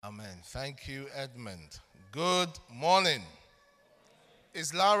Amen. Thank you, Edmund. Good morning.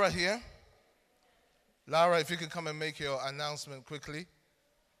 Is Lara here? Lara, if you could come and make your announcement quickly.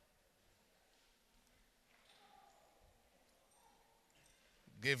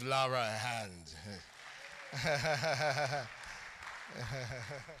 Give Lara a hand.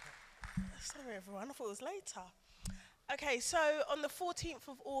 Sorry, everyone. I thought it was later. Okay, so on the 14th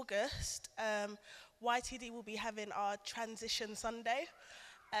of August, YTD will be having our Transition Sunday.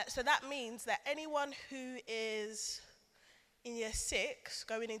 So that means that anyone who is in year 6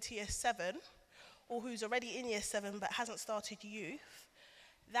 going into year 7, or who's already in year 7 but hasn't started youth,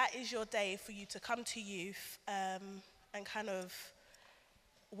 that is your day for you to come to youth and kind of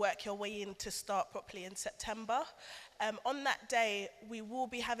work your way in to start properly in September. On that day, we will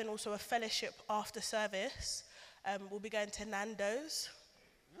be having also a fellowship after service. We'll be going to Nando's.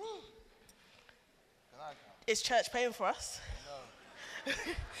 Is church paying for us? No.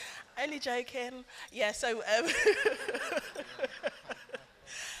 Only joking. Yeah, so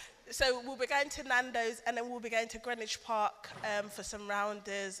so we'll be going to Nando's, and then we'll be going to Greenwich Park for some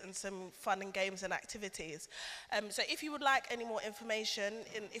rounders and some fun and games and activities. So if you would like any more information,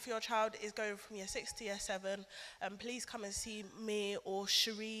 if your child is going from year 6 to year 7, please come and see me or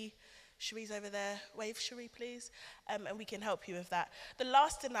Cherie. Cherie's over there. Wave Cherie, please. And we can help you with that. The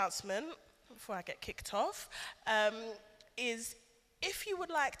last announcement, before I get kicked off, is if you would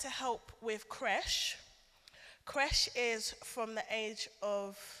like to help with creche is from the age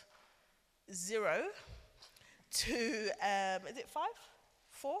of 0 to, is it 5?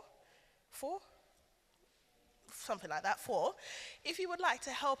 4? 4? Something like that, 4. If you would like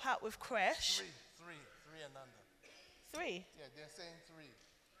to help out with creche. 3 and under. 3? Yeah, they're saying 3.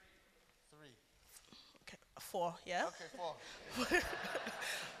 3. Okay, 4, yeah? Okay,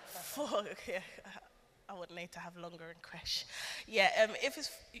 4. 4, okay. I would need to have longer in creche. Yeah, if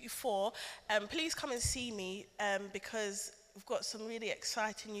it's 4, please come and see me because we've got some really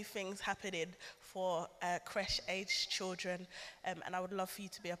exciting new things happening for creche-aged children, and I would love for you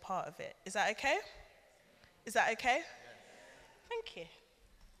to be a part of it. Is that okay? Is that okay? Yes. Thank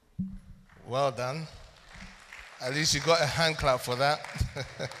you. Well done. At least you got a hand clap for that.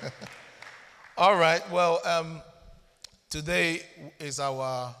 All right, well, today is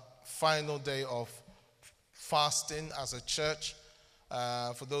our final day of fasting as a church.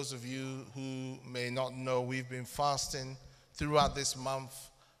 For those of you who may not know, we've been fasting throughout this month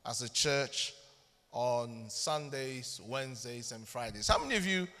as a church on Sundays, Wednesdays, and Fridays. How many of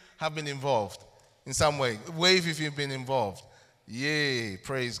you have been involved in some way? Wave if you've been involved. Yay,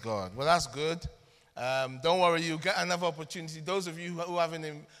 praise God. Well, that's good. Don't worry, you'll get another opportunity. Those of you who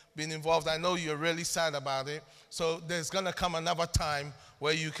haven't been involved, I know you're really sad about it. So there's going to come another time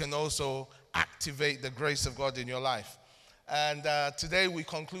where you can also activate the grace of God in your life. And today we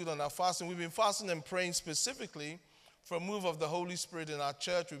conclude on our fasting. We've been fasting and praying specifically for a move of the Holy Spirit in our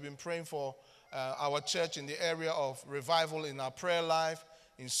church. We've been praying for our church in the area of revival in our prayer life,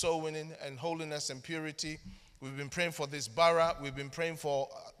 in soul winning and holiness and purity. We've been praying for this borough. We've been praying for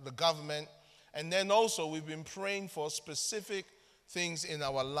the government. And then also we've been praying for specific things in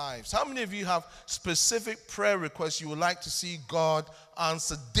our lives. How many of you have specific prayer requests you would like to see God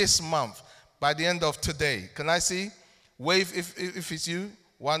answer this month by the end of today? Can I see? Wave if it's you.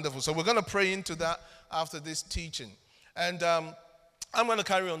 Wonderful. So we're going to pray into that after this teaching. And I'm going to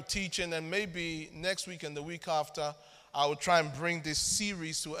carry on teaching, and maybe next week and the week after, I will try and bring this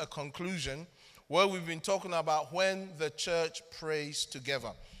series to a conclusion where we've been talking about when the church prays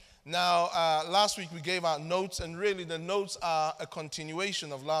together. Now, last week we gave out notes, and really the notes are a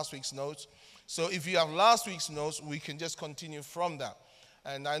continuation of last week's notes. So if you have last week's notes, we can just continue from that.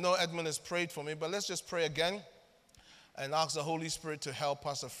 And I know Edmund has prayed for me, but let's just pray again and ask the Holy Spirit to help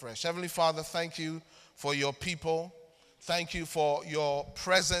us afresh. Heavenly Father, thank you for your people. Thank you for your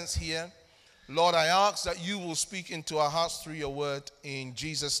presence here. Lord, I ask that you will speak into our hearts through your word. In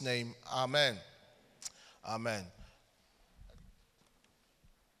Jesus' name, amen. Amen.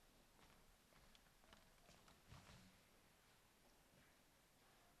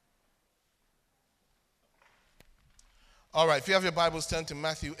 All right, if you have your Bibles, turn to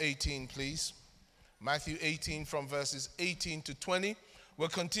Matthew 18, please. Matthew 18 from verses 18 to 20. We're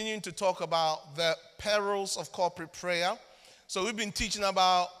continuing to talk about the perils of corporate prayer. So we've been teaching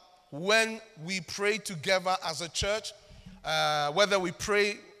about when we pray together as a church, whether we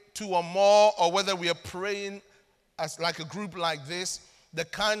pray 2 or more, or whether we are praying as like a group like this, the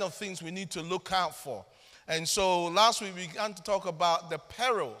kind of things we need to look out for. And so last week we began to talk about the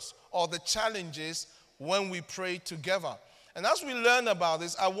perils or the challenges when we pray together. And as we learn about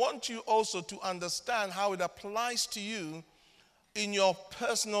this, I want you also to understand how it applies to you in your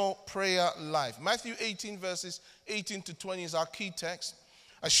personal prayer life. Matthew 18 verses 18 to 20 is our key text.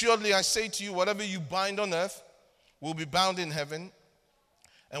 Assuredly, I say to you, whatever you bind on earth will be bound in heaven,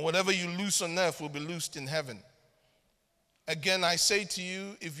 and whatever you loose on earth will be loosed in heaven. Again, I say to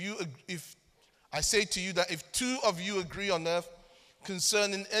you, that if two of you agree on earth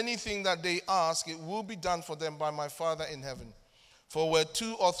concerning anything that they ask, it will be done for them by my Father in heaven. For where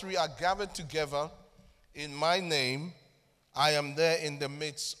 2 or 3 are gathered together in my name, I am there in the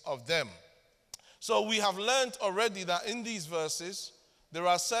midst of them. So we have learned already that in these verses, there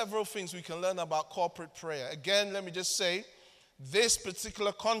are several things we can learn about corporate prayer. Again, let me just say, this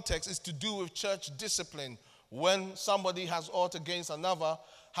particular context is to do with church discipline. When somebody has aught against another,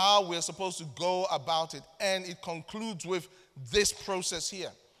 how we're supposed to go about it. And it concludes with this process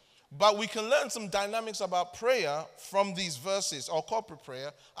here. But we can learn some dynamics about prayer from these verses, or corporate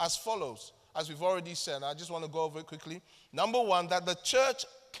prayer, as follows. As we've already said, I just want to go over it quickly. Number one, that the church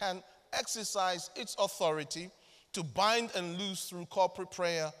can exercise its authority to bind and loose through corporate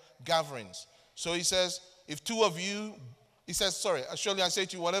prayer gatherings. So he says, surely I say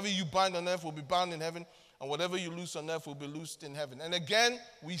to you, whatever you bind on earth will be bound in heaven, and whatever you loose on earth will be loosed in heaven. And again,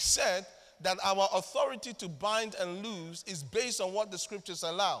 we said that our authority to bind and loose is based on what the scriptures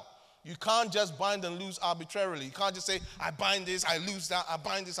allow. You can't just bind and loose arbitrarily. You can't just say, I bind this, I lose that, I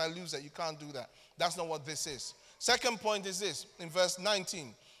bind this, I lose that. You can't do that. That's not what this is. Second point is this, in verse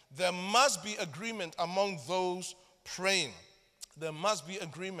 19. There must be agreement among those praying. There must be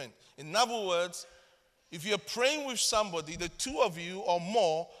agreement. In other words, if you're praying with somebody, the two of you or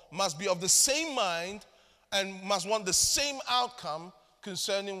more must be of the same mind and must want the same outcome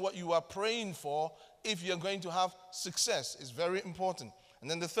concerning what you are praying for if you're going to have success. It's very important. And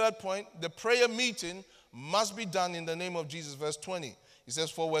then the third point, the prayer meeting must be done in the name of Jesus. Verse 20, he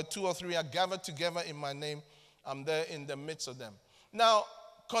says, for where 2 or 3 are gathered together in my name, I'm there in the midst of them. Now,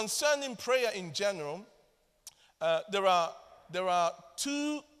 concerning prayer in general, there are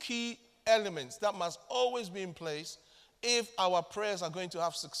 2 key elements that must always be in place if our prayers are going to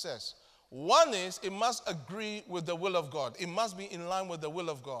have success. One is it must agree with the will of God. It must be in line with the will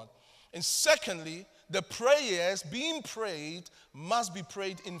of God. And secondly, the prayers being prayed must be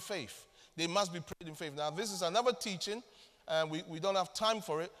prayed in faith. They must be prayed in faith. Now, this is another teaching, and we don't have time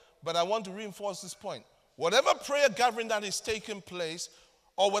for it, but I want to reinforce this point. Whatever prayer gathering that is taking place,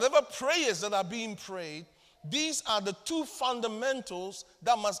 or whatever prayers that are being prayed, these are the 2 fundamentals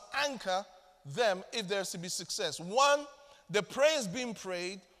that must anchor them if there's to be success. One, the prayers being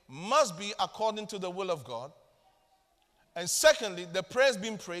prayed must be according to the will of God. And secondly, the prayers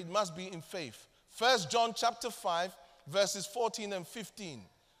being prayed must be in faith. 1 John chapter 5, verses 14 and 15.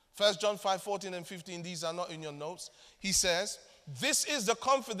 1 John 5, 14 and 15, these are not in your notes. He says, this is the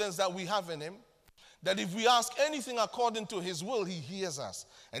confidence that we have in him, that if we ask anything according to his will, he hears us.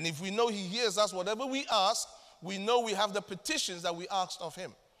 And if we know he hears us, whatever we ask, we know we have the petitions that we asked of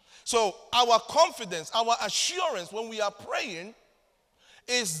him. So our confidence, our assurance when we are praying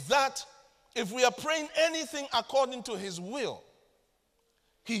is that if we are praying anything according to his will,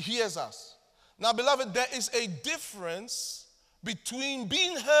 he hears us. Now, beloved, there is a difference between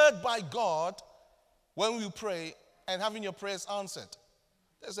being heard by God when we pray and having your prayers answered.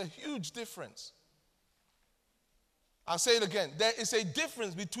 There's a huge difference. I'll say it again. There is a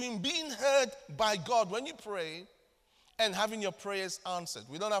difference between being heard by God when you pray and having your prayers answered.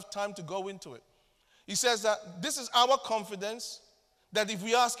 We don't have time to go into it. He says that this is our confidence, that if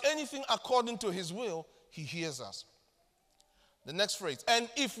we ask anything according to his will, he hears us. The next phrase, and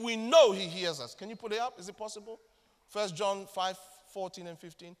if we know he hears us. Can you put it up? Is it possible? 1 John 5, 14 and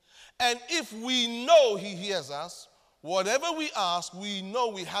 15. And if we know he hears us, whatever we ask, we know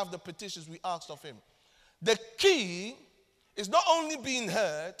we have the petitions we asked of him. The key is not only being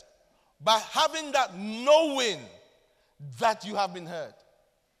heard, but having that knowing that you have been heard.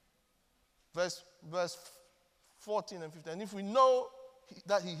 Verse 14 and 15. And if we know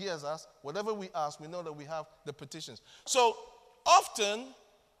that he hears us, whatever we ask, we know that we have the petitions. So often,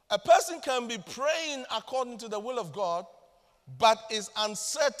 a person can be praying according to the will of God, but is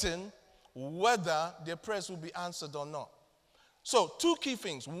uncertain whether their prayers will be answered or not. So, 2 key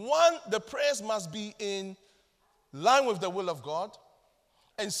things. One, the prayers must be in line with the will of God.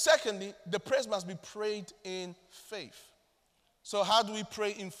 And secondly, the prayers must be prayed in faith. So, how do we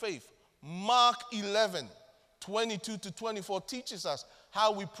pray in faith? Mark 11, 22 to 24 teaches us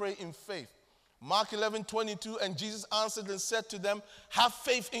how we pray in faith. Mark 11, 22, and Jesus answered and said to them, have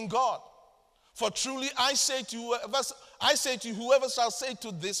faith in God. For truly I say to you, whoever shall say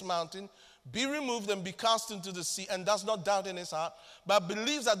to this mountain, be removed and be cast into the sea, and does not doubt in his heart, but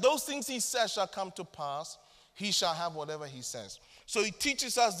believes that those things he says shall come to pass, he shall have whatever he says. So he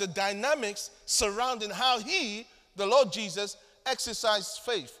teaches us the dynamics surrounding how he, the Lord Jesus, exercised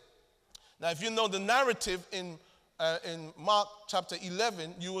faith. Now, if you know the narrative in Mark chapter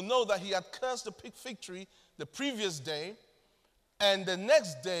 11, you will know that he had cursed the fig tree the previous day, and the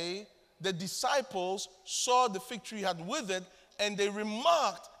next day, the disciples saw the fig tree had withered, and they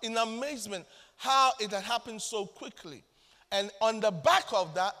remarked in amazement how it had happened so quickly. And on the back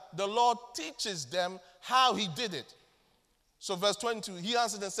of that, the Lord teaches them how he did it. So verse 22, he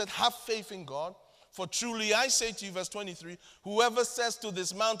answered and said, have faith in God. For truly I say to you, verse 23, whoever says to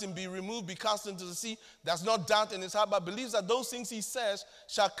this mountain, be removed, be cast into the sea, does not doubt in his heart, but believes that those things he says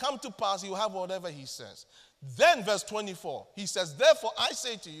shall come to pass, he will have whatever he says. Then verse 24, he says, therefore I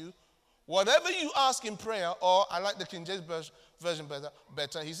say to you, whatever you ask in prayer, or I like the King James version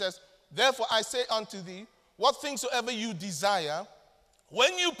better, he says, therefore I say unto thee, what things soever you desire,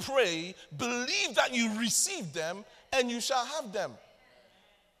 when you pray, believe that you receive them, and you shall have them.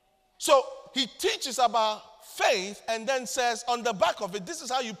 So he teaches about faith and then says on the back of it, this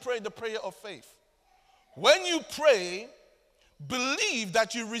is how you pray the prayer of faith. When you pray, believe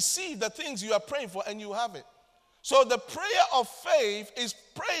that you receive the things you are praying for and you have it. So the prayer of faith is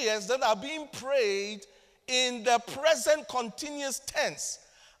prayers that are being prayed in the present continuous tense.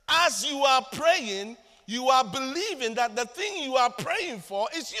 As you are praying, you are believing that the thing you are praying for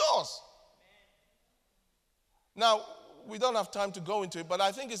is yours. Now, we don't have time to go into it, but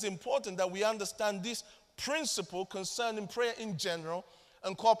I think it's important that we understand this principle concerning prayer in general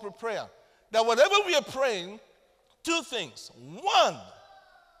and corporate prayer. That whatever we are praying, two things. One,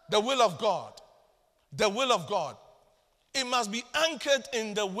 the will of God. The will of God. It must be anchored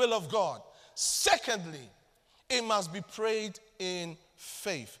in the will of God. Secondly, it must be prayed in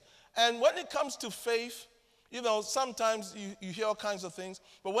faith. And when it comes to faith, you know, sometimes you hear all kinds of things,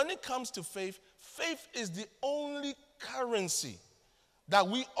 but when it comes to faith, faith is the only currency that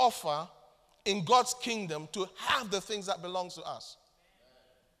we offer in God's kingdom to have the things that belong to us.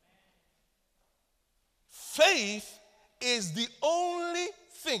 Faith is the only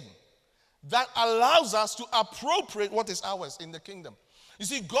thing that allows us to appropriate what is ours in the kingdom. You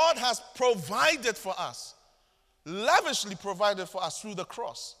see, God has provided for us, lavishly provided for us through the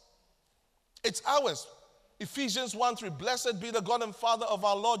cross. It's ours. Ephesians 1:3, blessed be the God and Father of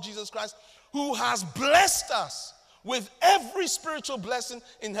our Lord Jesus Christ, who has blessed us with every spiritual blessing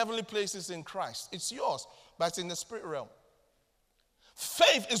in heavenly places in Christ. It's yours, but it's in the spirit realm.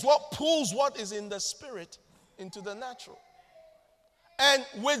 Faith is what pulls what is in the spirit into the natural. And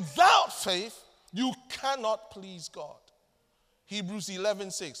without faith, you cannot please God. Hebrews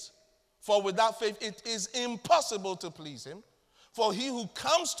 11:6, for without faith it is impossible to please him. For he who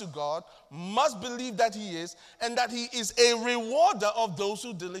comes to God must believe that he is, and that he is a rewarder of those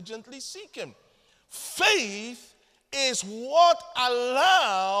who diligently seek him. Faith is what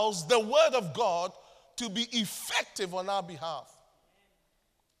allows the word of God to be effective on our behalf.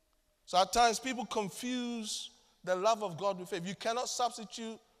 So at times people confuse the love of God with faith. You cannot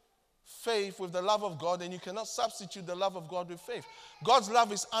substitute faith with the love of God, and you cannot substitute the love of God with faith. God's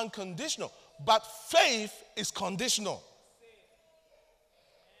love is unconditional, but faith is conditional.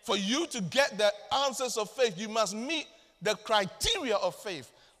 For you to get the answers of faith, you must meet the criteria of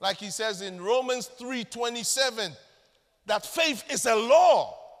faith. Like he says in Romans 3:27, that faith is a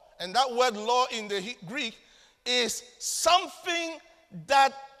law. And that word law in the Greek is something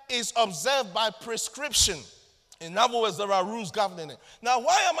that is observed by prescription. In other words, there are rules governing it. Now,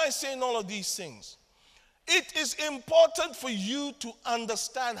 why am I saying all of these things? It is important for you to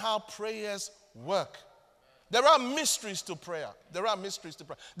understand how prayers work. There are mysteries to prayer. There are mysteries to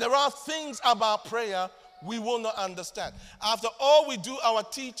prayer. There are things about prayer we will not understand. After all, we do our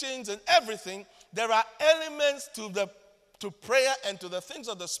teachings and everything, there are elements to prayer and to the things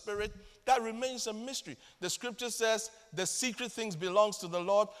of the Spirit that remains a mystery. The scripture says the secret things belongs to the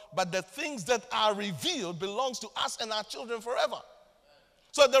Lord, but the things that are revealed belongs to us and our children forever.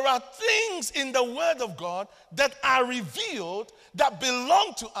 So there are things in the word of God that are revealed that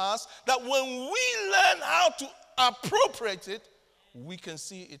belong to us, that when we learn how to appropriate it, we can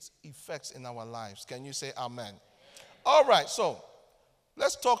see its effects in our lives. Can you say amen? All right, so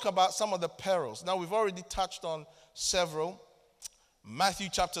let's talk about some of the perils. Now, we've already touched on several. Matthew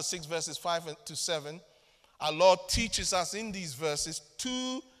chapter 6, verses 5 to 7. Our Lord teaches us in these verses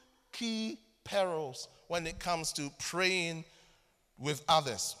two key perils when it comes to praying with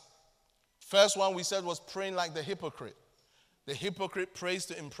others. First one we said was praying like the hypocrite. The hypocrite prays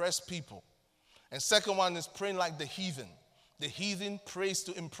to impress people. And second one is praying like the heathen. The heathen prays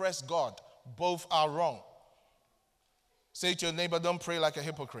to impress God. Both are wrong. Say to your neighbor, don't pray like a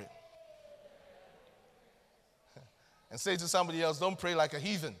hypocrite. And say to somebody else, don't pray like a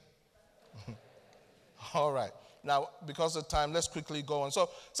heathen. All right. Now, because of time, let's quickly go on. So,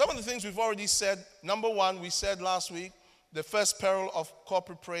 some of the things we've already said. Number one, we said last week, the first peril of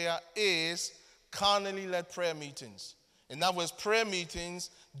corporate prayer is carnally led prayer meetings. In other words, prayer meetings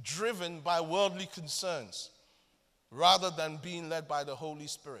driven by worldly concerns rather than being led by the Holy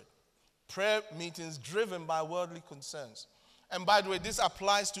Spirit. Prayer meetings driven by worldly concerns. And by the way, this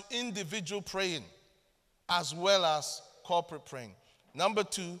applies to individual praying as well as corporate praying. Number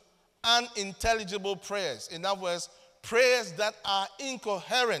two, unintelligible prayers. In other words, prayers that are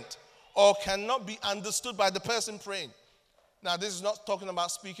incoherent or cannot be understood by the person praying. Now, this is not talking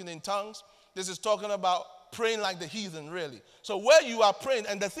about speaking in tongues. This is talking about praying like the heathen, really. So where you are praying,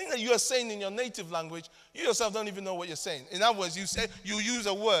 and the thing that you are saying in your native language, you yourself don't even know what you're saying. In other words, you use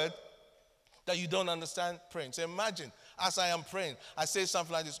a word that you don't understand praying. So imagine, as I am praying, I say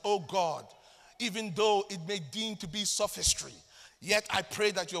something like this: oh God, even though it may deem to be sophistry, yet I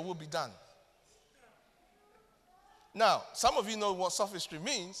pray that your will be done. Now, some of you know what sophistry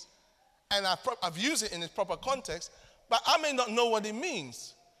means, and I've used it in its proper context, but I may not know what it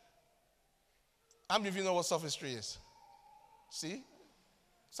means. How many of you know what sophistry is? See?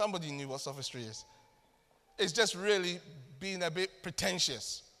 Somebody knew what sophistry is. It's just really being a bit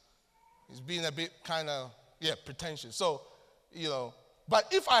pretentious. It's being a bit kind of, pretentious. So, but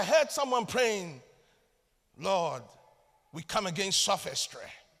if I heard someone praying, Lord, we come against sophistry.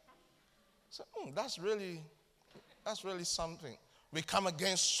 So, that's really something. We come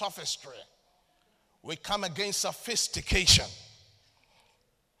against sophistry. We come against sophistication.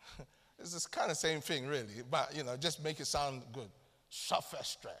 It's this kind of same thing, really, but, just make it sound good.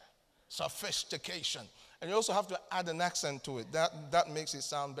 Sophistry, sophistication. And you also have to add an accent to it. That makes it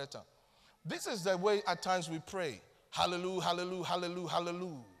sound better. This is the way at times we pray. Hallelujah, hallelujah, hallelujah,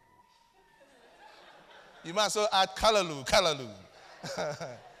 hallelujah. You might as well add hallelujah, hallelujah.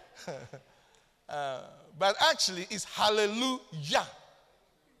 But actually, it's hallelujah.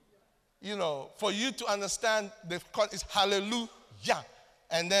 For you to understand, it's hallelujah.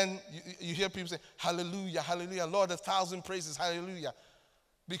 And then you hear people say, hallelujah, hallelujah, Lord, 1,000 praises, hallelujah.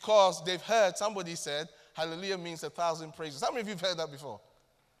 Because they've heard, somebody said, hallelujah means 1,000 praises. How many of you have heard that before?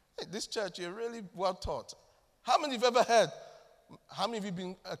 Hey, this church, you're really well taught. How many of you have ever heard? How many of you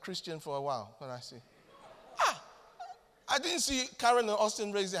been a Christian for a while? When I say, I didn't see Karen and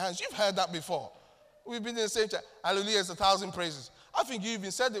Austin raise their hands. You've heard that before. We've been in the same church. Hallelujah is 1,000 praises. I think you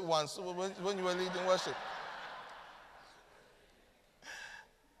even said it once when you were leading worship.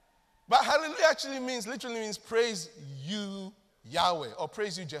 But hallelujah actually literally means praise you, Yahweh, or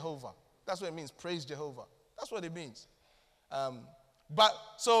praise you, Jehovah. That's what it means, praise Jehovah. That's what it means. But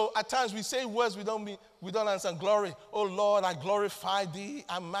so at times we say words we don't understand. Glory, oh Lord, I glorify thee,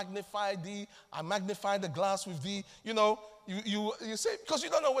 I magnify thee, I magnify the glass with thee. You say, because you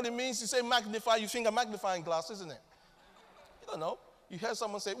don't know what it means, you say magnify, you think a magnifying glass, isn't it? You don't know. You hear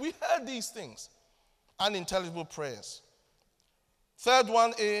someone say, we heard these things. Unintelligible prayers. Third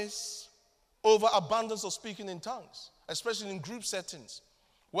one is overabundance of speaking in tongues, especially in group settings,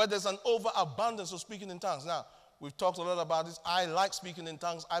 where there's an overabundance of speaking in tongues. Now, we've talked a lot about this. I like speaking in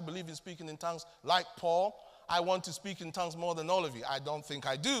tongues. I believe in speaking in tongues like Paul. I want to speak in tongues more than all of you. I don't think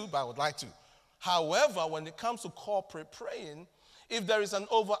I do, but I would like to. However, when it comes to corporate praying, if there is an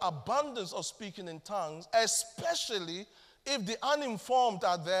overabundance of speaking in tongues, especially if the uninformed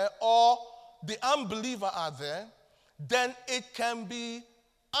are there or the unbeliever are there, then it can be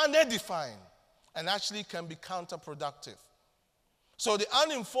unedifying and actually can be counterproductive. So the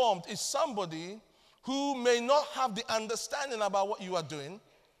uninformed is somebody who may not have the understanding about what you are doing,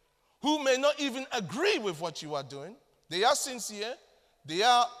 who may not even agree with what you are doing. They are sincere, they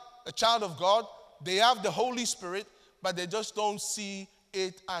are a child of God, they have the Holy Spirit, but they just don't see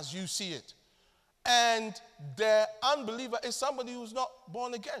it as you see it. And the unbeliever is somebody who's not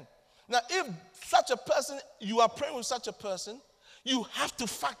born again. Now, if such a person, you are praying with such a person, you have to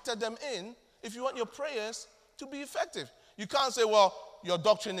factor them in if you want your prayers to be effective. You can't say, well, your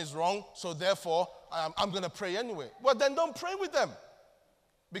doctrine is wrong, so therefore I'm going to pray anyway. Well, then don't pray with them,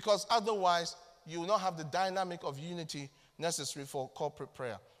 because otherwise you will not have the dynamic of unity necessary for corporate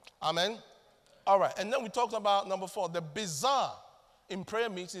prayer. Amen? All right, and then we talked about number 4, the bizarre in prayer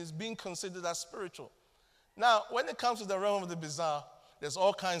meetings being considered as spiritual. Now, when it comes to the realm of the bizarre, there's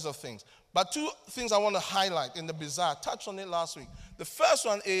all kinds of things. But 2 things I want to highlight in the bizarre. I touched on it last week. The first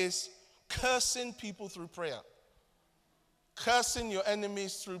one is cursing people through prayer. Cursing your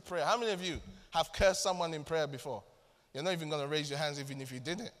enemies through prayer. How many of you have cursed someone in prayer before? You're not even going to raise your hands even if you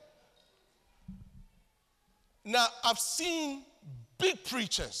did it. Now, I've seen big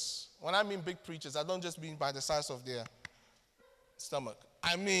preachers. When I mean big preachers, I don't just mean by the size of their stomach.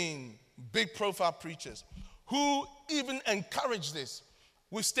 I mean, big profile preachers who even encourage this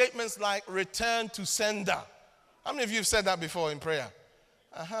with statements like return to sender. How many of you have said that before in prayer?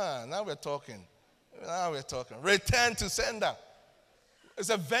 Now we're talking. Return to sender. It's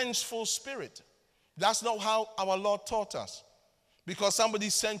a vengeful spirit. That's not how our Lord taught us. Because somebody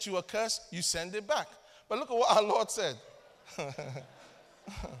sent you a curse, you send it back. But look at what our Lord said.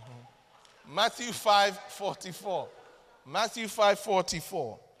 Matthew 5:44. Matthew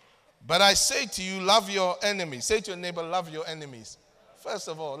 5:44. But I say to you, love your enemies. Say to your neighbor, love your enemies. First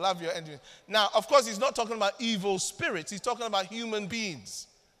of all, love your enemies. Now, of course, he's not talking about evil spirits. He's talking about human beings.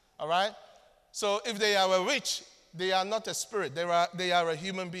 All right? So if they are a witch, they are not a spirit. They are a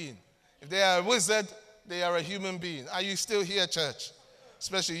human being. If they are a wizard, they are a human being. Are you still here, church?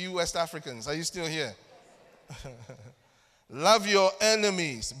 Especially you West Africans. Are you still here? Love your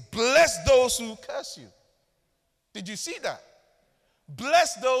enemies. Bless those who curse you. Did you see that?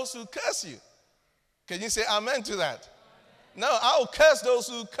 Bless those who curse you. Can you say amen to that? No, I'll curse those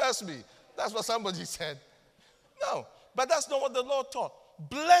who curse me. That's what somebody said. No, but that's not what the Lord taught.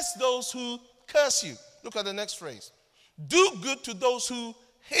 Bless those who curse you. Look at the next phrase. Do good to those who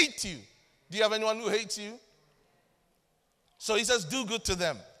hate you. Do you have anyone who hates you? So he says, do good to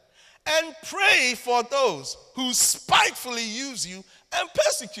them. And pray for those who spitefully use you and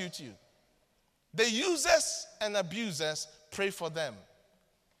persecute you. The users and abusers, pray for them.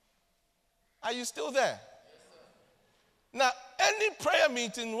 Are you still there? Now, any prayer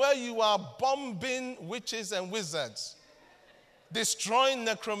meeting where you are bombing witches and wizards, destroying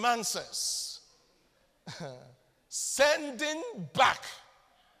necromancers, sending back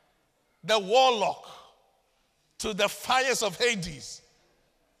the warlock to the fires of Hades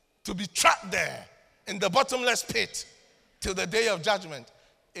to be trapped there in the bottomless pit till the day of judgment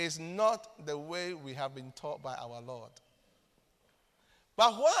is not the way we have been taught by our Lord.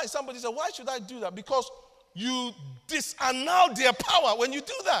 But why? Somebody said, why should I do that? Because you disannul their power when you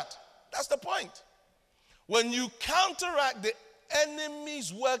do that. That's the point. When you counteract the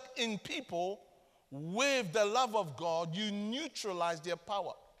enemy's work in people with the love of God, you neutralize their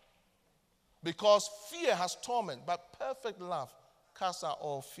power. Because fear has torment, but perfect love casts out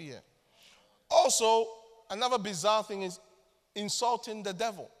all fear. Also, another bizarre thing is insulting the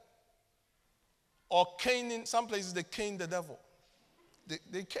devil. Or caning, some places they cane the devil.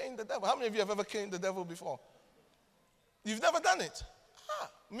 They cane the devil. How many of you have ever caned the devil before? You've never done it?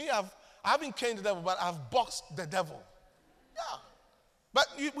 I haven't caned the devil, but I've boxed the devil. Yeah. But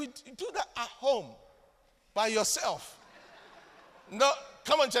we do that at home, by yourself. No,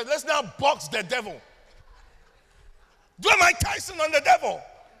 come on, church, let's now box the devil. Do a Mike Tyson on the devil.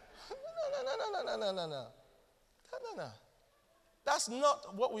 No. That's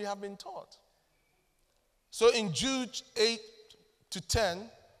not what we have been taught. So in Jude 8-10,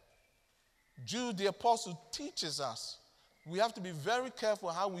 Jude the apostle teaches us we have to be very careful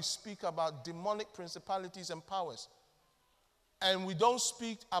how we speak about demonic principalities and powers. And we don't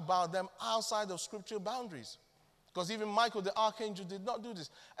speak about them outside of scriptural boundaries. Because even Michael the archangel did not do this.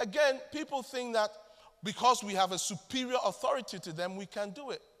 Again, people think that because we have a superior authority to them, we can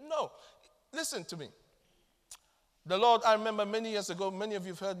do it. No. Listen to me. The Lord, I remember many years ago, many of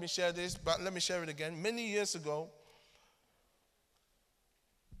you have heard me share this, but let me share it again. Many years ago,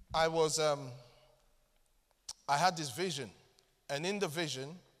 I had this vision. And in the vision,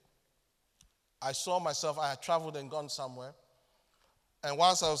 I saw myself, I had traveled and gone somewhere. And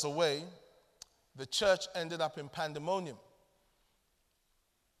whilst I was away, the church ended up in pandemonium.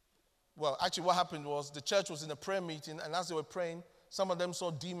 Well, actually what happened was the church was in a prayer meeting, and as they were praying, some of them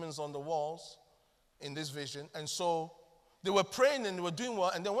saw demons on the walls in this vision. And so they were praying and they were doing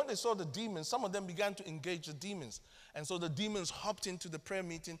well. And then when they saw the demons, some of them began to engage the demons. And so the demons hopped into the prayer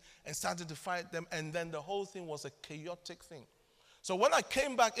meeting and started to fight them. And then the whole thing was a chaotic thing. So when I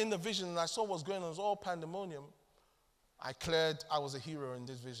came back in the vision and I saw what was going on, it was all pandemonium. I was a hero in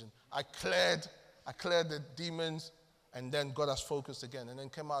this vision. I cleared the demons, and then got us focused again, and then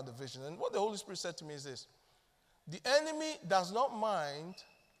came out of the vision. And what the Holy Spirit said to me is this: the enemy does not mind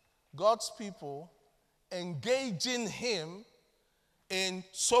God's people engaging him in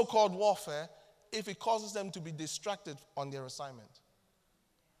so-called warfare if it causes them to be distracted on their assignment.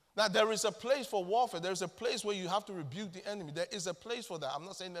 Now, there is a place for warfare. There is a place where you have to rebuke the enemy. There is a place for that. I'm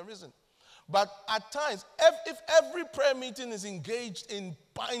not saying there isn't. But at times, if every prayer meeting is engaged in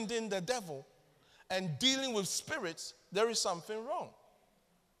binding the devil and dealing with spirits, there is something wrong.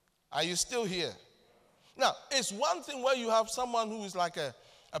 Are you still here? Now, it's one thing where you have someone who is like a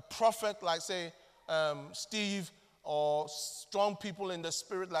prophet, like say Steve, or strong people in the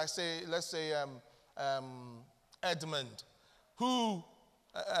spirit, like say, let's say Edmund, who,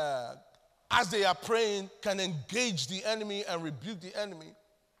 as they are praying, can engage the enemy and rebuke the enemy.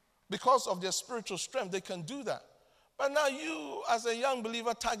 Because of their spiritual strength, they can do that. But now you, as a young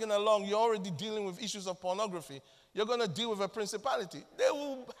believer tagging along, you're already dealing with issues of pornography. You're going to deal with a principality. They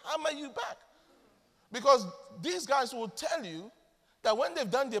will hammer you back. Because these guys will tell you that when they've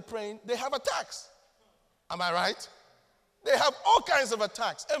done their praying, they have attacks. Am I right? They have all kinds of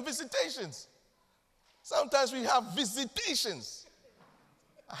attacks and visitations. Sometimes we have visitations.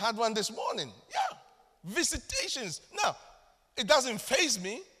 I had one this morning. Yeah, visitations. Now, it doesn't faze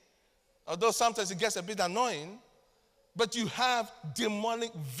me, although sometimes it gets a bit annoying, but you have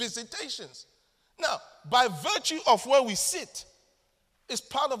demonic visitations. Now, by virtue of where we sit, it's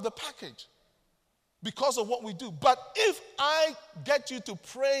part of the package because of what we do. But if I get you to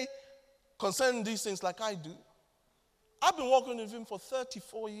pray concerning these things like I do, I've been walking with him for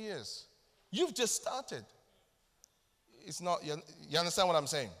 34 years. You've just started. It's not, you understand what I'm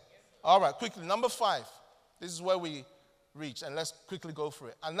saying? All right, quickly. Number 5. This is where we reach, and let's quickly go through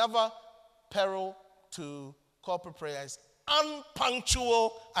it. Another peril to corporate prayer is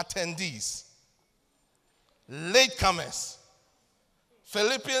unpunctual attendees, latecomers.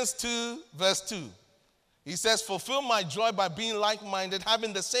 Philippians 2, verse 2. He says, fulfill my joy by being like-minded,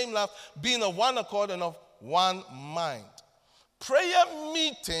 having the same love, being of one accord and of one mind. Prayer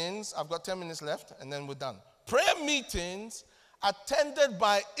meetings, I've got 10 minutes left and then we're done. Prayer meetings attended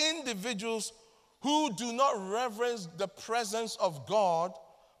by individuals who do not reverence the presence of God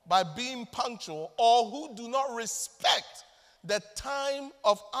by being punctual, or who do not respect the time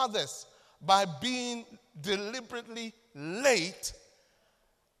of others by being deliberately late,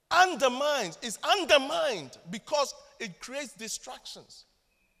 is undermined because it creates distractions.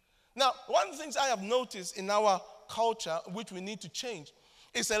 Now, one of the things I have noticed in our culture, which we need to change,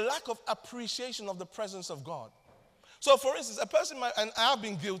 is a lack of appreciation of the presence of God. So, for instance, a person might, and I've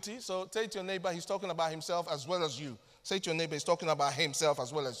been guilty, so say to your neighbor, he's talking about himself as well as you. Say to your neighbor, he's talking about himself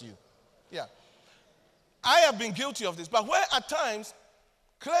as well as you. Yeah. I have been guilty of this, but where at times,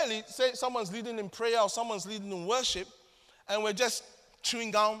 clearly, say someone's leading in prayer or someone's leading in worship, and we're just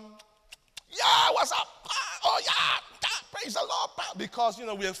chewing gum. Yeah, what's up? Oh, yeah, praise the Lord. Because,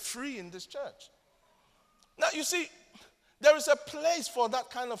 we're free in this church. Now, you see, there is a place for that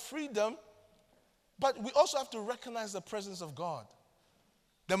kind of freedom, but we also have to recognize the presence of God,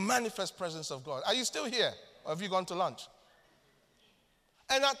 the manifest presence of God. Are you still here, or have you gone to lunch?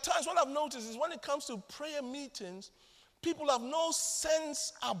 And at times, what I've noticed is when it comes to prayer meetings, people have no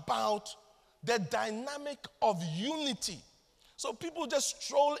sense about the dynamic of unity. So people just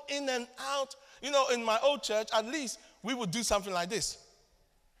stroll in and out. In my old church, at least we would do something like this.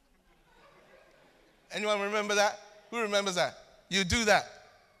 Anyone remember that? Who remembers that? You do that.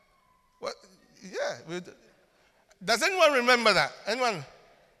 What? Yeah. Does anyone remember that? Anyone?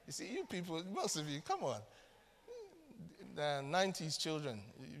 You see, you people, most of you, come on. The 90s children,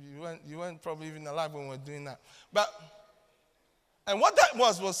 you weren't probably even alive when we were doing that. And what that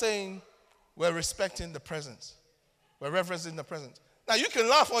was saying, we're respecting the presence. We're referencing the presence. Now, you can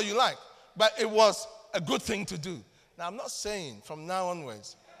laugh all you like, but it was a good thing to do. Now, I'm not saying from now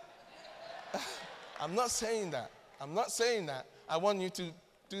onwards, I'm not saying that. I'm not saying that I want you to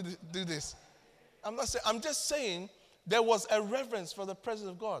do this. I'm just saying there was a reverence for the presence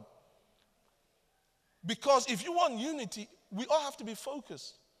of God. Because if you want unity, we all have to be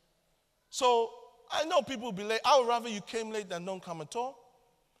focused. So I know people will be late. I would rather you came late than don't come at all.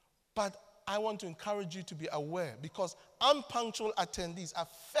 But I want to encourage you to be aware, because unpunctual attendees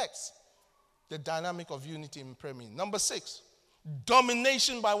affects the dynamic of unity in prayer meeting. Number 6,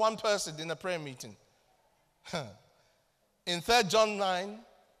 domination by one person in a prayer meeting. In 3 John 9,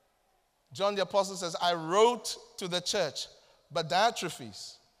 John the Apostle says, I wrote to the church, but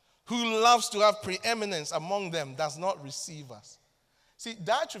Diotrephes, who loves to have preeminence among them, does not receive us. See,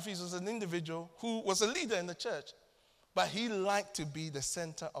 Diotrephes was an individual who was a leader in the church, but he liked to be the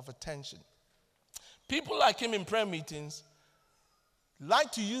center of attention. People like him in prayer meetings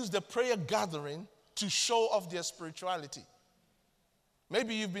like to use the prayer gathering to show off their spirituality.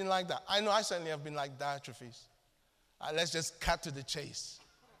 Maybe you've been like that. I know I certainly have been like Diotrephes. Let's just cut to the chase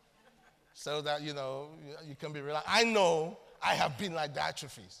so that, you can be relaxed. I know I have been like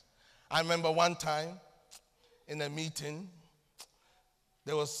Diotrephes. I remember one time in a meeting,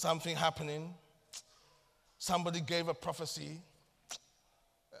 there was something happening. Somebody gave a prophecy.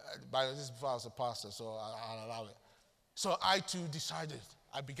 By this is before I was a pastor, so I'll allow it. So I too decided.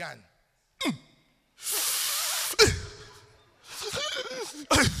 I began.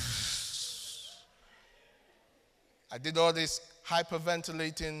 I did all this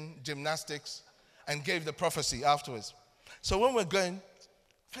hyperventilating gymnastics and gave the prophecy afterwards. So when we're going,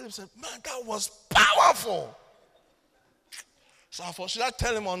 Philip said, man, that was powerful. So I thought, should I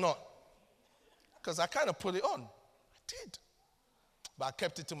tell him or not? Because I kind of put it on. I did. But I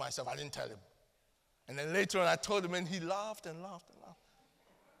kept it to myself. I didn't tell him. And then later on, I told him, and he laughed and laughed and laughed.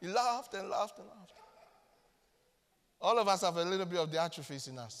 He laughed and laughed and laughed. All of us have a little bit of the atrophies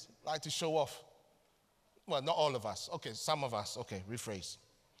in us, like to show off. Well, not all of us. Okay, some of us. Okay, rephrase.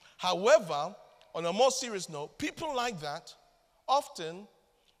 However, on a more serious note, people like that, often,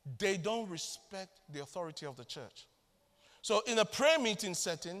 they don't respect the authority of the church. So in a prayer meeting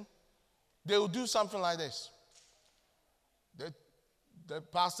setting, they will do something like this. The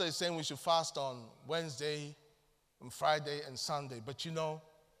pastor is saying we should fast on Wednesday, and Friday, and Sunday. But you know,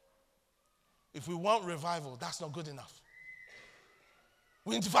 if we want revival, that's not good enough.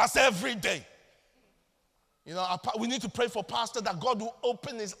 We need to fast every day. You know, we need to pray for pastor that God will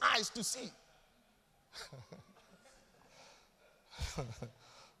open his eyes to see.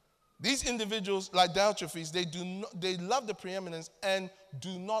 These individuals, like Diotrephes, they love the preeminence and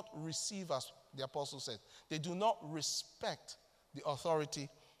do not receive, as the apostle said. They do not respect the authority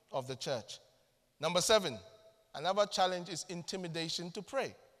of the church. Number 7, another challenge is intimidation to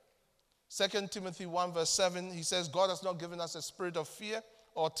pray. 2 Timothy 1 verse 7, he says, God has not given us a spirit of fear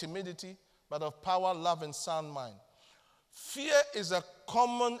or timidity, but of power, love, and sound mind. Fear is a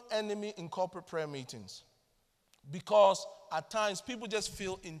common enemy in corporate prayer meetings because at times people just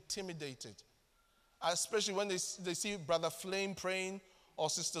feel intimidated, especially when they see Brother Flame praying or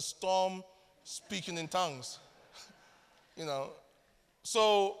Sister Storm speaking in tongues. You know,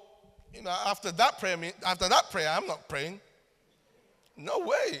 so you know, after that prayer, I'm not praying. No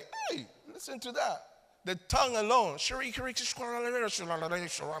way. Hey, listen to that. The tongue alone.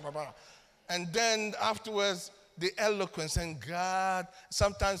 And then afterwards, the eloquence and God.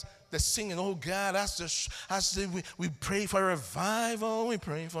 Sometimes the singing, oh God, we pray for revival. We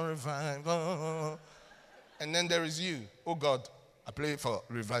pray for revival. And then there is you. Oh God, I pray for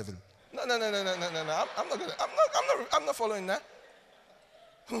revival. No. I'm not following that.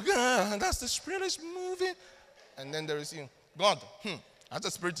 Oh God, that's the Spirit is moving. And then there is you. God, as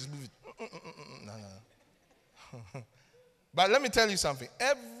the Spirit is moving. No. But let me tell you something.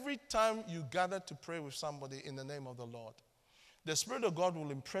 Every time you gather to pray with somebody in the name of the Lord, the Spirit of God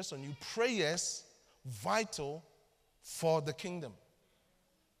will impress on you prayers vital for the kingdom.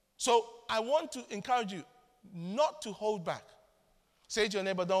 So I want to encourage you not to hold back. Say to your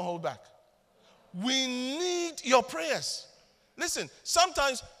neighbor, don't hold back. We need your prayers. Listen,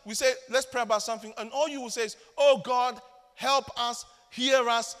 sometimes we say, let's pray about something, and all you will say is, oh God, help us, hear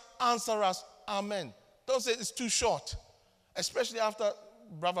us, answer us, amen. Don't say it's too short. Especially after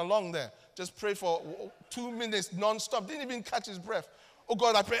Brother Long there. Just pray for 2 minutes non-stop. Didn't even catch his breath. Oh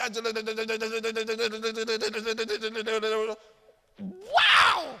God, I pray.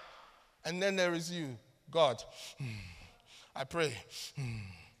 Wow! And then there is you. God, I pray.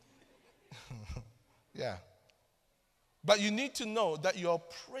 Yeah. But you need to know that your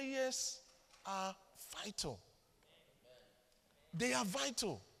prayers are vital. They are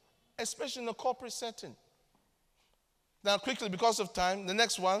vital, especially in a corporate setting. Now, quickly, because of time, the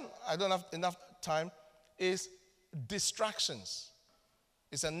next one, I don't have enough time, is distractions.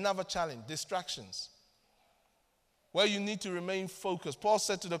 It's another challenge, distractions, where you need to remain focused. Paul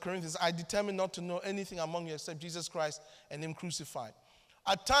said to the Corinthians, I determined not to know anything among you except Jesus Christ and him crucified.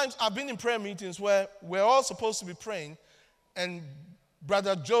 At times, I've been in prayer meetings where we're all supposed to be praying, and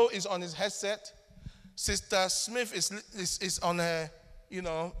Brother Joe is on his headset, Sister Smith is on her,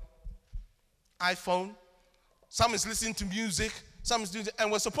 iPhone. Some is listening to music, some is doing, and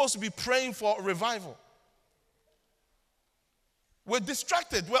we're supposed to be praying for revival. We're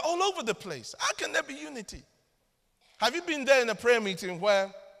distracted. We're all over the place. How can there be unity? Have you been there in a prayer meeting where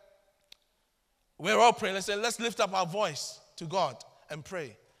we're all praying? Let's lift up our voice to God and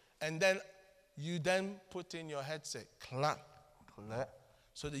pray. And then you then put in your headset, clap,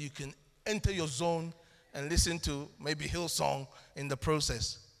 so that you can enter your zone and listen to maybe Hillsong in the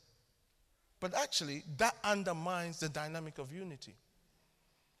process. But actually, that undermines the dynamic of unity.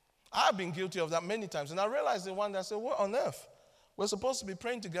 I've been guilty of that many times. And I realized the one that said, what on earth? We're supposed to be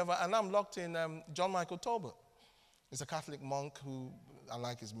praying together, and I'm locked in John Michael Tolbert. He's a Catholic monk who, I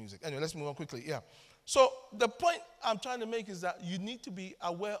like his music. Anyway, let's move on quickly. Yeah. So the point I'm trying to make is that you need to be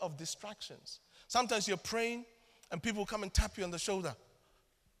aware of distractions. Sometimes you're praying, and people come and tap you on the shoulder.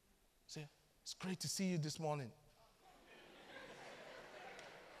 Say, it's great to see you this morning.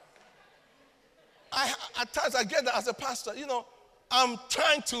 At times I get that as a pastor, I'm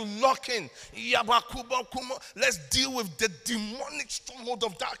trying to lock in. Let's deal with the demonic stronghold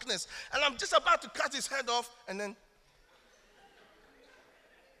of darkness. And I'm just about to cut his head off, and then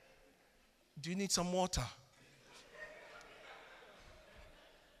Do you need some water?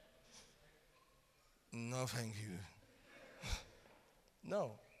 No, thank you.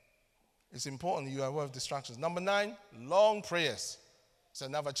 No. It's important you are aware of distractions. Number 9, long prayers. It's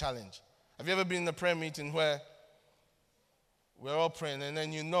another challenge. Have you ever been in a prayer meeting where we're all praying and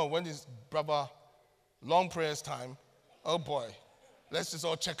then you know when it's brother long prayers time, oh boy, let's just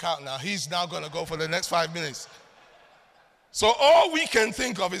all check out now. He's now going to go for the next 5 minutes. So all we can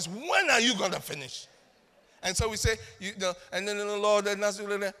think of is, when are you going to finish? And so we say, and then the Lord, and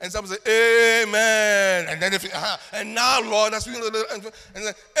someone say, amen. And then and now, Lord, that's and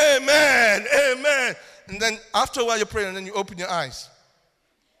then, amen, amen. And then after a while you're praying, and then you open your eyes.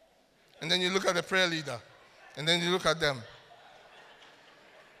 And then you look at the prayer leader. And then you look at them.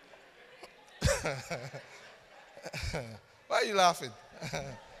 Why are you laughing?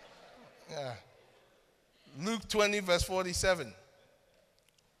 Yeah. Luke 20, verse 47.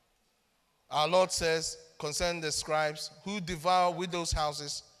 Our Lord says, concerning the scribes who devour widows'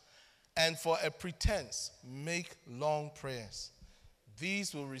 houses and for a pretense make long prayers,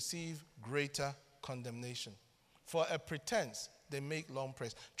 these will receive greater condemnation. For a pretense, they make long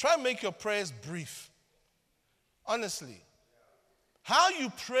prayers. Try and make your prayers brief. Honestly, how you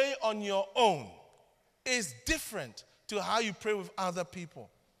pray on your own is different to how you pray with other people.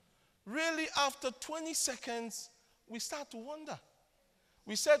 Really, after 20 seconds, we start to wonder.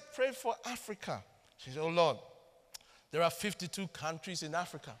 We said, pray for Africa. She said, oh, Lord, there are 52 countries in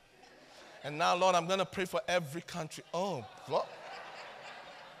Africa. And now, Lord, I'm going to pray for every country. Oh, what?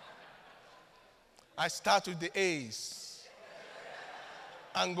 I start with the A's.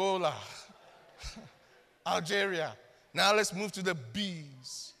 Angola. Algeria. Now let's move to the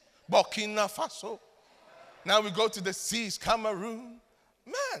B's. Burkina Faso. Now we go to the C's. Cameroon.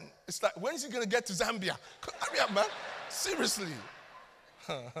 Man, it's like, when is he going to get to Zambia? Hurry up, man. Seriously.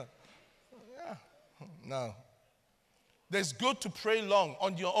 Yeah. No. It's good to pray long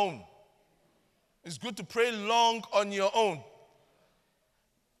on your own. It's good to pray long on your own.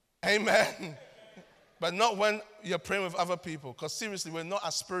 Amen. But not when you're praying with other people. Because seriously, we're not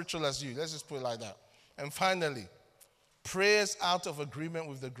as spiritual as you. Let's just put it like that. And finally, prayers out of agreement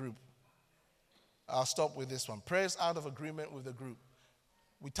with the group. I'll stop with this one. Prayers out of agreement with the group.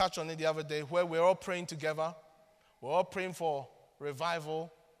 We touched on it the other day where we're all praying together. We're all praying for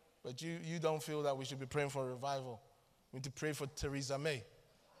revival. But you don't feel that we should be praying for revival. We need to pray for Theresa May.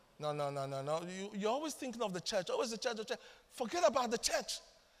 No. You're always thinking of the church. Always the church. Forget about the church.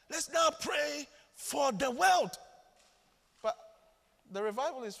 Let's now pray for the world. But the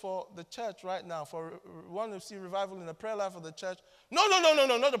revival is for the church right now. For we want to see revival in the prayer life of the church. No,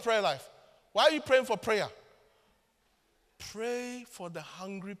 not the prayer life. Why are you praying for prayer? Pray for the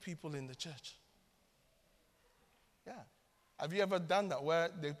hungry people in the church. Yeah. Have you ever done that where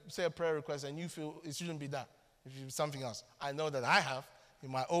they say a prayer request and you feel it shouldn't be that? It should be something else. I know that I have in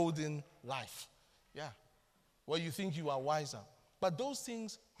my olden life. Yeah. Where you think you are wiser. But those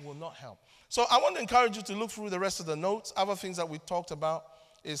things will not help. So I want to encourage you to look through the rest of the notes. Other things that we talked about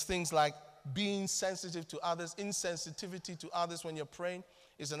is things like being sensitive to others. Insensitivity to others when you're praying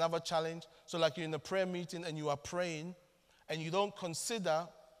is another challenge. So like you're in a prayer meeting and you are praying and you don't consider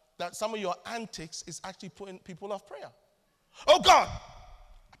that some of your antics is actually putting people off prayer. Oh God,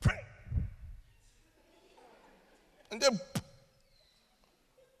 I pray. And then,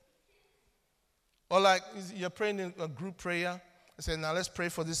 or like you're praying in a group prayer. I say, now let's pray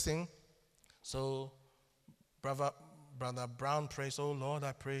for this thing. So, Brother Brown prays, oh Lord,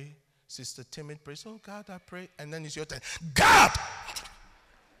 I pray. Sister Timid prays, oh God, I pray. And then it's your turn. God!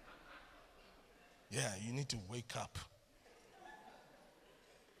 Yeah, you need to wake up.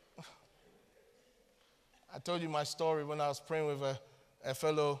 I told you my story when I was praying with a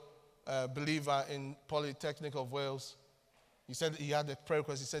fellow believer in Polytechnic of Wales. He said he had a prayer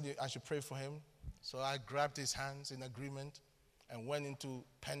request. He said I should pray for him. So I grabbed his hands in agreement and went into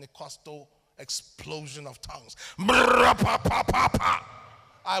Pentecostal explosion of tongues.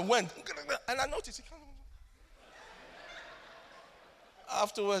 I went, and I noticed.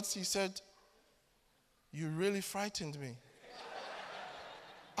 Afterwards, he said, you really frightened me.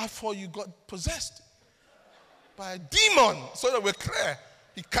 I thought you got possessed by a demon. So that we're clear,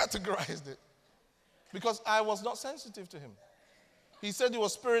 he categorized it. Because I was not sensitive to him. He said he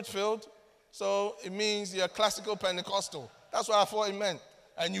was spirit-filled, so it means you're classical Pentecostal. That's what I thought it meant.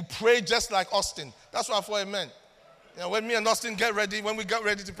 And you pray just like Austin. That's what I thought it meant. You know, when me and Austin get ready, when we get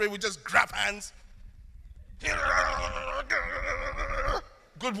ready to pray, we just grab hands.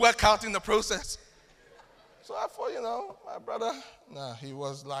 Good workout in the process. So I thought, you know, my brother, he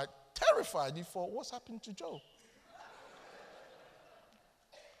was like terrified. He thought, what's happened to Joe?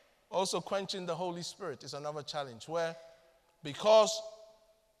 Also, quenching the Holy Spirit is another challenge where, because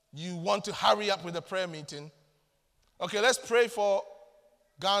you want to hurry up with the prayer meeting, okay, let's pray for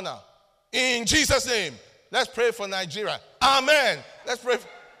Ghana. In Jesus' name. Let's pray for Nigeria. Amen. Let's pray for...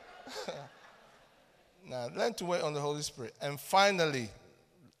 Now, learn to wait on the Holy Spirit. And finally,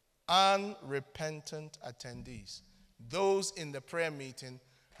 unrepentant attendees. Those in the prayer meeting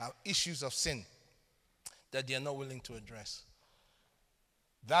have issues of sin that they are not willing to address.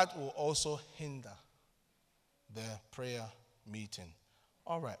 That will also hinder the prayer meeting.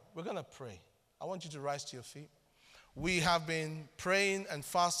 All right, we're going to pray. I want you to rise to your feet. We have been praying and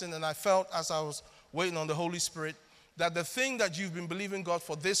fasting, and I felt as I was waiting on the Holy Spirit that the thing that you've been believing God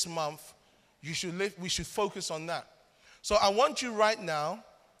for this month, we should focus on that. So I want you right now,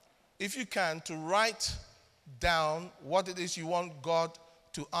 if you can, to write down what it is you want God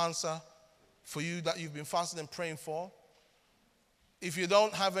to answer for you that you've been fasting and praying for. If you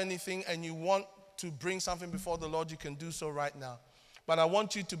don't have anything and you want to bring something before the Lord, you can do so right now. But I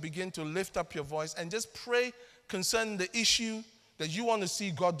want you to begin to lift up your voice and just pray concerning the issue that you want to see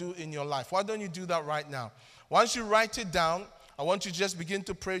God do in your life. Why don't you do that right now? Once you write it down, I want you to just begin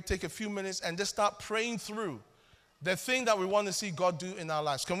to pray, take a few minutes, and just start praying through the thing that we want to see God do in our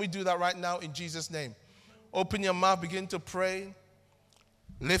lives. Can we do that right now in Jesus' name? Open your mouth, begin to pray.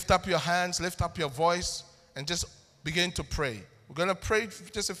 Lift up your hands, lift up your voice, and just begin to pray. We're going to pray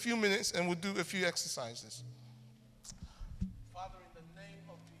for just a few minutes, and we'll do a few exercises. Father, in the name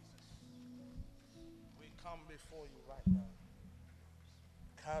of Jesus, we come before you right now.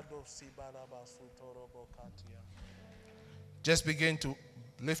 Just begin to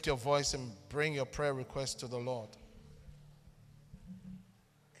lift your voice and bring your prayer request to the Lord.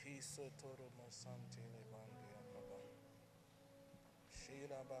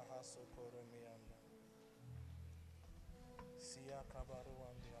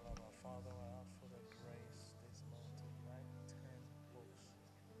 Father, I ask for the grace this month to write 10 books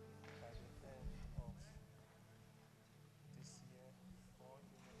by the end of this year, or in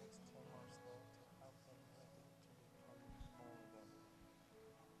the next 10 months, Lord, to have them ready to be published, all of them.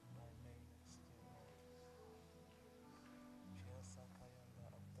 My name is still Lord. Sakayanda,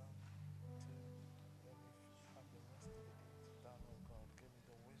 I've done 2. Let me have the rest of the deeds done, oh God. Give me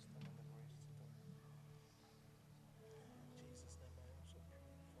the wisdom and the grace to do. In Jesus' name, I also pray for this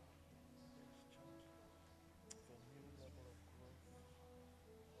church, for a new level of growth.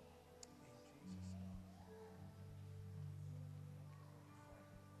 In Jesus' name.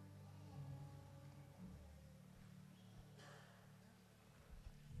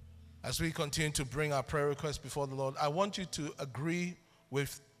 As we continue to bring our prayer requests before the Lord, I want you to agree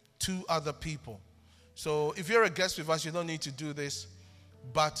with 2 other people. So if you're a guest with us, you don't need to do this,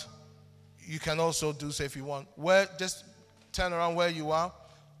 but you can also do so if you want. Just turn around where you are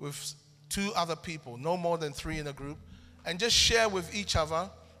with 2 other people, no more than 3 in a group, and just share with each other.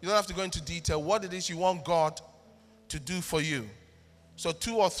 You don't have to go into detail what it is you want God to do for you. So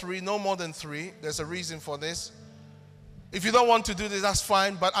 2 or 3, no more than 3. There's a reason for this. If you don't want to do this, that's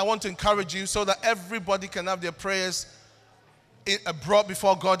fine, but I want to encourage you so that everybody can have their prayers brought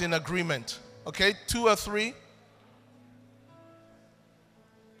before God in agreement. Okay, 2 or 3.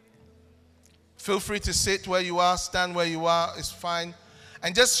 Feel free to sit where you are, stand where you are, it's fine.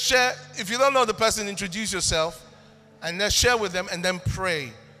 And just share, if you don't know the person, introduce yourself, and then share with them, and then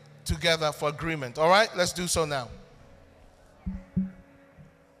pray together for agreement. All right, let's do so now.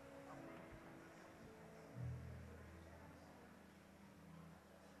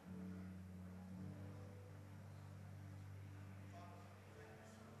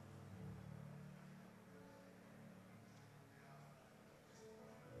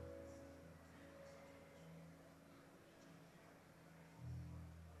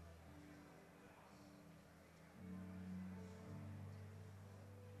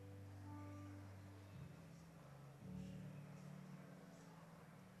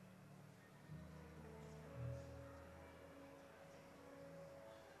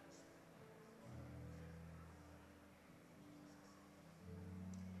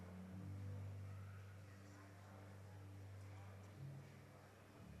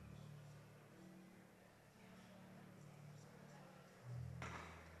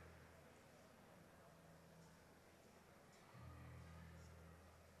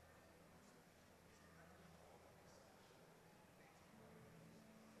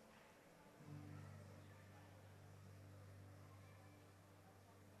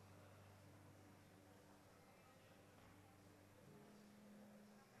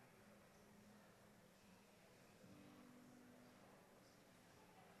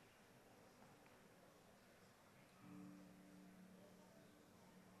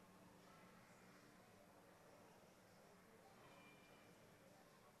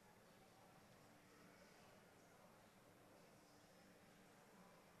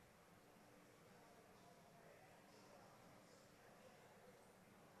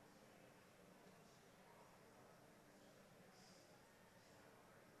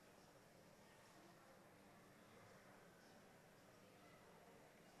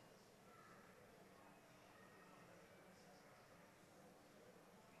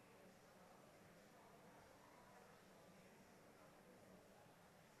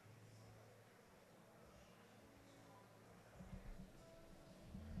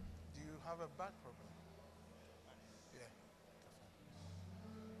 have a back problem. Yeah.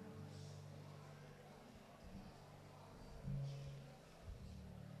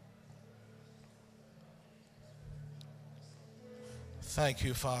 Thank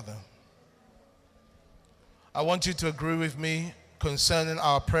you, Father. I want you to agree with me concerning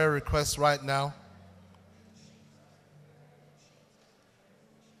our prayer requests right now.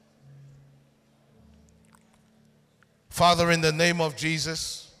 Father, in the name of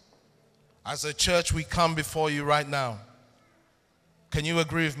Jesus, as a church, we come before you right now. Can you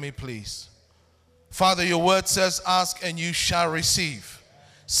agree with me, please? Father, your word says, ask and you shall receive.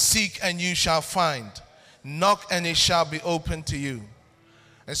 Seek and you shall find. Knock and it shall be opened to you.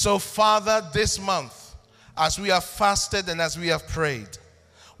 And so, Father, this month, as we have fasted and as we have prayed,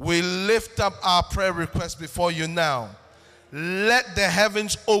 we lift up our prayer requests before you now. Let the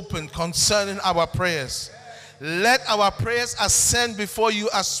heavens open concerning our prayers. Let our prayers ascend before you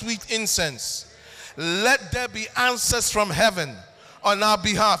as sweet incense. Let there be answers from heaven on our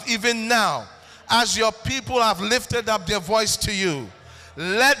behalf, even now, as your people have lifted up their voice to you.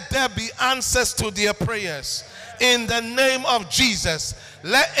 Let there be answers to their prayers. In the name of Jesus,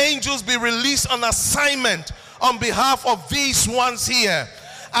 let angels be released on assignment on behalf of these ones here.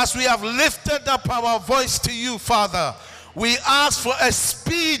 As we have lifted up our voice to you, Father, we ask for a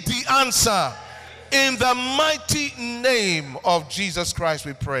speedy answer. In the mighty name of Jesus Christ,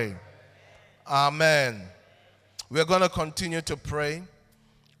 we pray. Amen. We're going to continue to pray.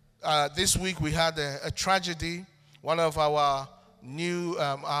 This week we had a tragedy. One of our new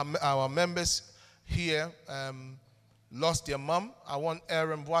our members here lost their mom. I want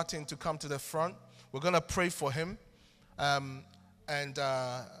Aaron Boateng to come to the front. We're going to pray for him and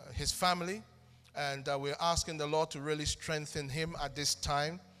his family. And we're asking the Lord to really strengthen him at this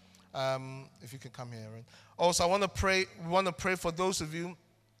time. If you can come here, Aaron. Also, I want to pray. We want to pray for those of you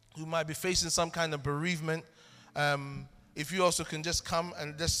who might be facing some kind of bereavement. If you also can just come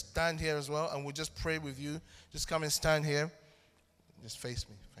and just stand here as well, and we'll just pray with you. Just come and stand here. Just face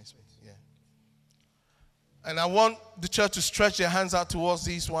me, yeah. And I want the church to stretch their hands out towards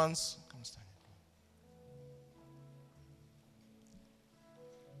these ones. Come and stand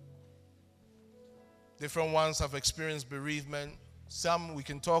here. Different ones have experienced bereavement. Some we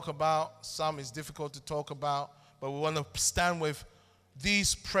can talk about, some is difficult to talk about, but we want to stand with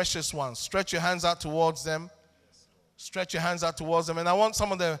these precious ones. Stretch your hands out towards them. Stretch your hands out towards them. And I want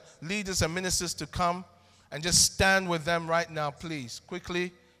some of the leaders and ministers to come and just stand with them right now, please.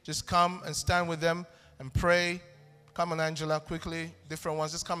 Quickly, just come and stand with them and pray. Come on, Angela, quickly. Different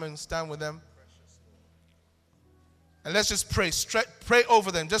ones, just come and stand with them. And let's just pray. Pray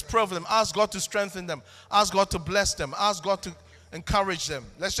over them. Just pray over them. Ask God to strengthen them. Ask God to bless them. Ask God to encourage them.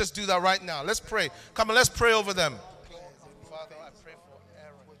 Let's just do that right now. Let's pray. Come on, let's pray over them. Father, I pray for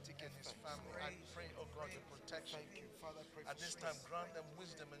Aaron and his family. I pray, oh God, your protection. At this time, grant them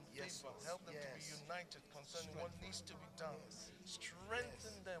wisdom and favor. Help them to be united concerning what needs to be done.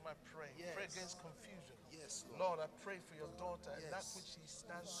 Strengthen them, I pray. Pray against confusion. Lord, I pray for your daughter and that which she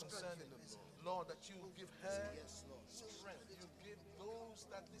stands concerning. Lord, that you will give her strength. You give those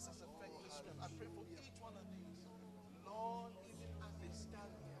that this is affecting strength. I pray for each one of these. Lord, even as they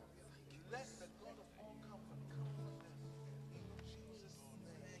stand here, let the God of all comfort comfort them. In Jesus'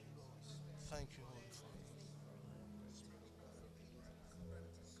 name. Thank you, Holy Father.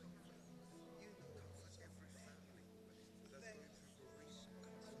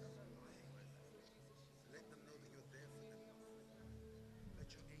 Let them know that you're there for them.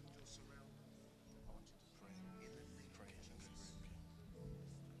 Let your angels surround them. I want you to pray. In the name of Jesus.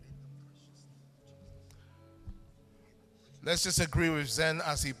 Let's just agree with Zen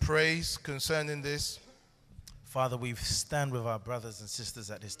as he prays concerning this. Father, we stand with our brothers and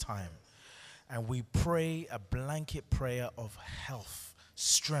sisters at this time, and we pray a blanket prayer of health,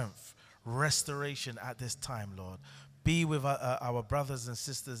 strength, restoration at this time, Lord. Be with our brothers and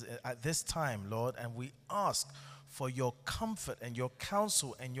sisters at this time, Lord, and we ask for your comfort and your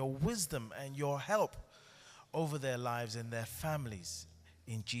counsel and your wisdom and your help over their lives and their families.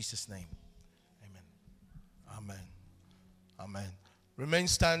 In Jesus' name, amen. Amen. Amen. Remain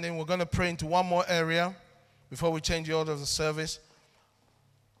standing. We're going to pray into one more area before we change the order of the service.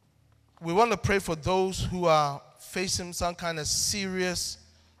 We want to pray for those who are facing some kind of serious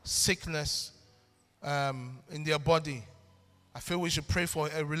sickness in their body. I feel we should pray for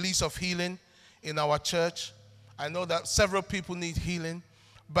a release of healing in our church. I know that several people need healing,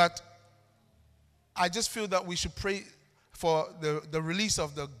 but I just feel that we should pray for the release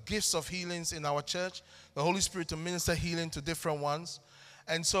of the gifts of healings in our church, the Holy Spirit to minister healing to different ones.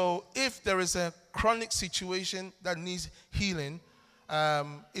 And so if there is a chronic situation that needs healing,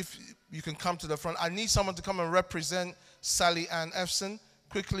 If you can come to the front. I need someone to come and represent Sally Ann Efson.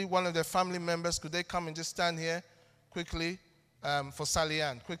 Quickly, one of their family members, could they come and just stand here quickly for Sally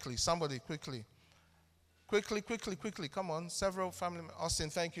Ann? Quickly, somebody, quickly. Quickly. Come on, several family members. Austin,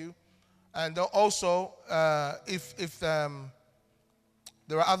 thank you. And also, if there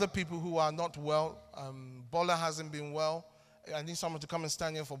are other people who are not well, Bola hasn't been well. I need someone to come and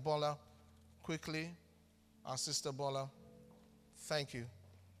stand here for Bola. Quickly, our sister Bola. Thank you.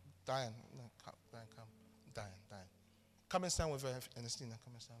 Diane, no, come. Diane. Come and stand with her, Ernestina.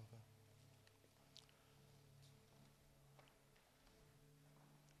 Come and stand with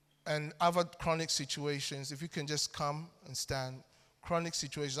her. And other chronic situations, if you can just come and stand. Chronic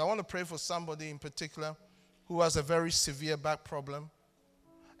situations. I want to pray for somebody in particular who has a very severe back problem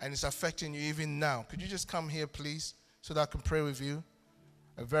and it's affecting you even now. Could you just come here, please, so that I can pray with you?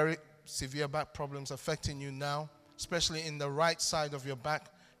 A very severe back problem is affecting you now, especially in the right side of your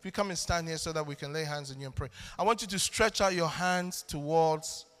back. If you come and stand here so that we can lay hands on you and pray. I want you to stretch out your hands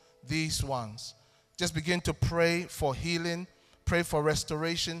towards these ones. Just begin to pray for healing, pray for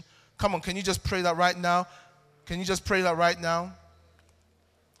restoration. Come on, can you just pray that right now? Can you just pray that right now?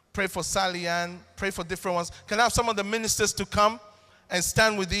 Pray for Sally Ann, pray for different ones. Can I have some of the ministers to come and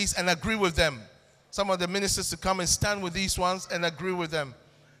stand with these and agree with them? Some of the ministers to come and stand with these ones and agree with them.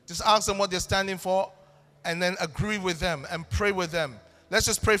 Just ask them what they're standing for and then agree with them and pray with them. Let's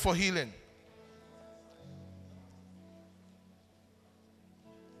just pray for healing.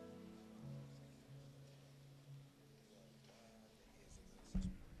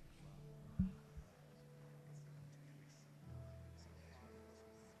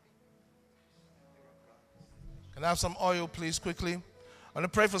 Can I have some oil, please, quickly? I'm going to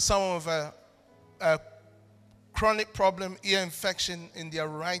pray for someone with a chronic problem, ear infection in their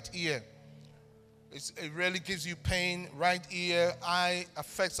right ear. It really gives you pain, right ear, eye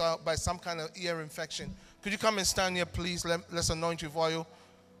affects by some kind of ear infection. Could you come and stand here, please? Let's anoint you with oil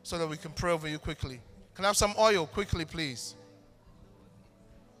so that we can pray over you quickly. Can I have some oil quickly, please?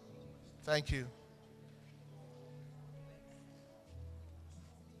 Thank you.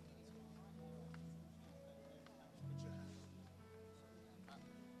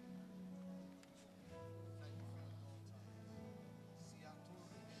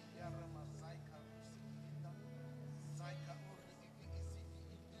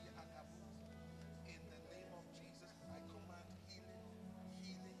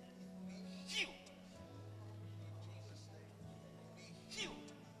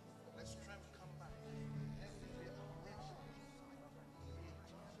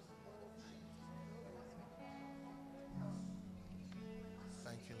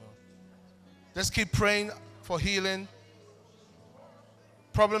 Let's keep praying for healing.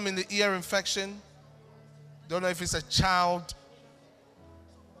 Problem in the ear infection. Don't know if it's a child.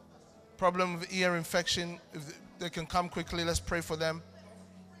 Problem with ear infection. If they can come quickly, let's pray for them.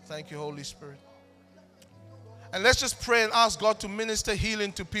 Thank you, Holy Spirit. And let's just pray and ask God to minister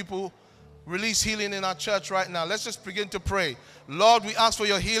healing to people. Release healing in our church right now. Let's just begin to pray. Lord, we ask for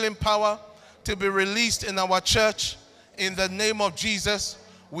your healing power to be released in our church in the name of Jesus.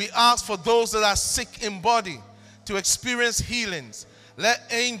 We ask for those that are sick in body to experience healings. Let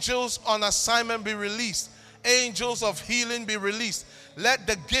angels on assignment be released. Angels of healing be released. Let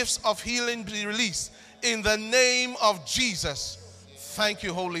the gifts of healing be released in the name of Jesus. Thank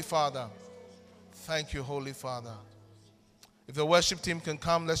you, Holy Father. Thank you, Holy Father. If the worship team can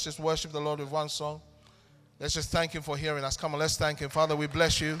come, let's just worship the Lord with one song. Let's just thank him for hearing us. Come on, let's thank him. Father, we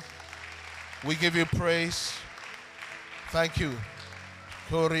bless you. We give you praise. Thank you.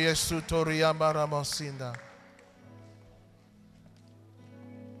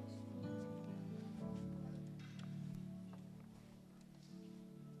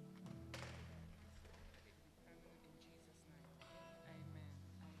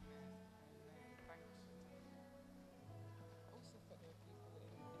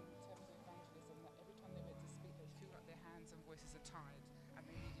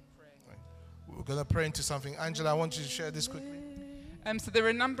 We're going to pray into something. Angela, I want you to share this quickly. So there are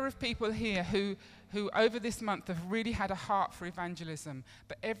a number of people here who over this month have really had a heart for evangelism,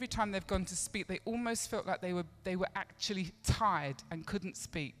 but every time they've gone to speak, they almost felt like they were actually tired and couldn't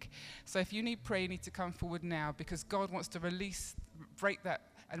speak. So if you need prayer, you need to come forward now, because God wants to break that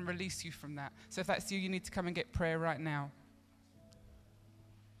and release you from that. So if that's you, you need to come and get prayer right now.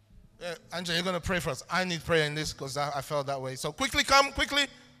 Yeah, Angela, you're going to pray for us. I need prayer in this because I felt that way. So quickly come, quickly.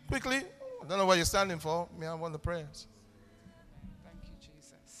 I don't know what you're standing for. I want the prayers. Thank you,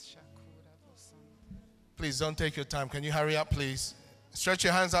 Jesus. Please don't take your time. Can you hurry up, please? Stretch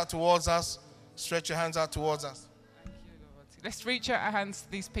your hands out towards us. Stretch your hands out towards us. Thank you, Lord. Let's reach out our hands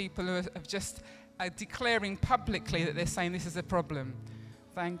to these people who are just declaring publicly that they're saying this is a problem.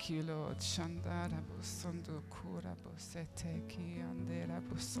 Thank you, Lord. Shandara bosondo kura bosete ki andera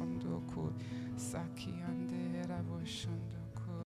bosondo ku saki andera bosondo.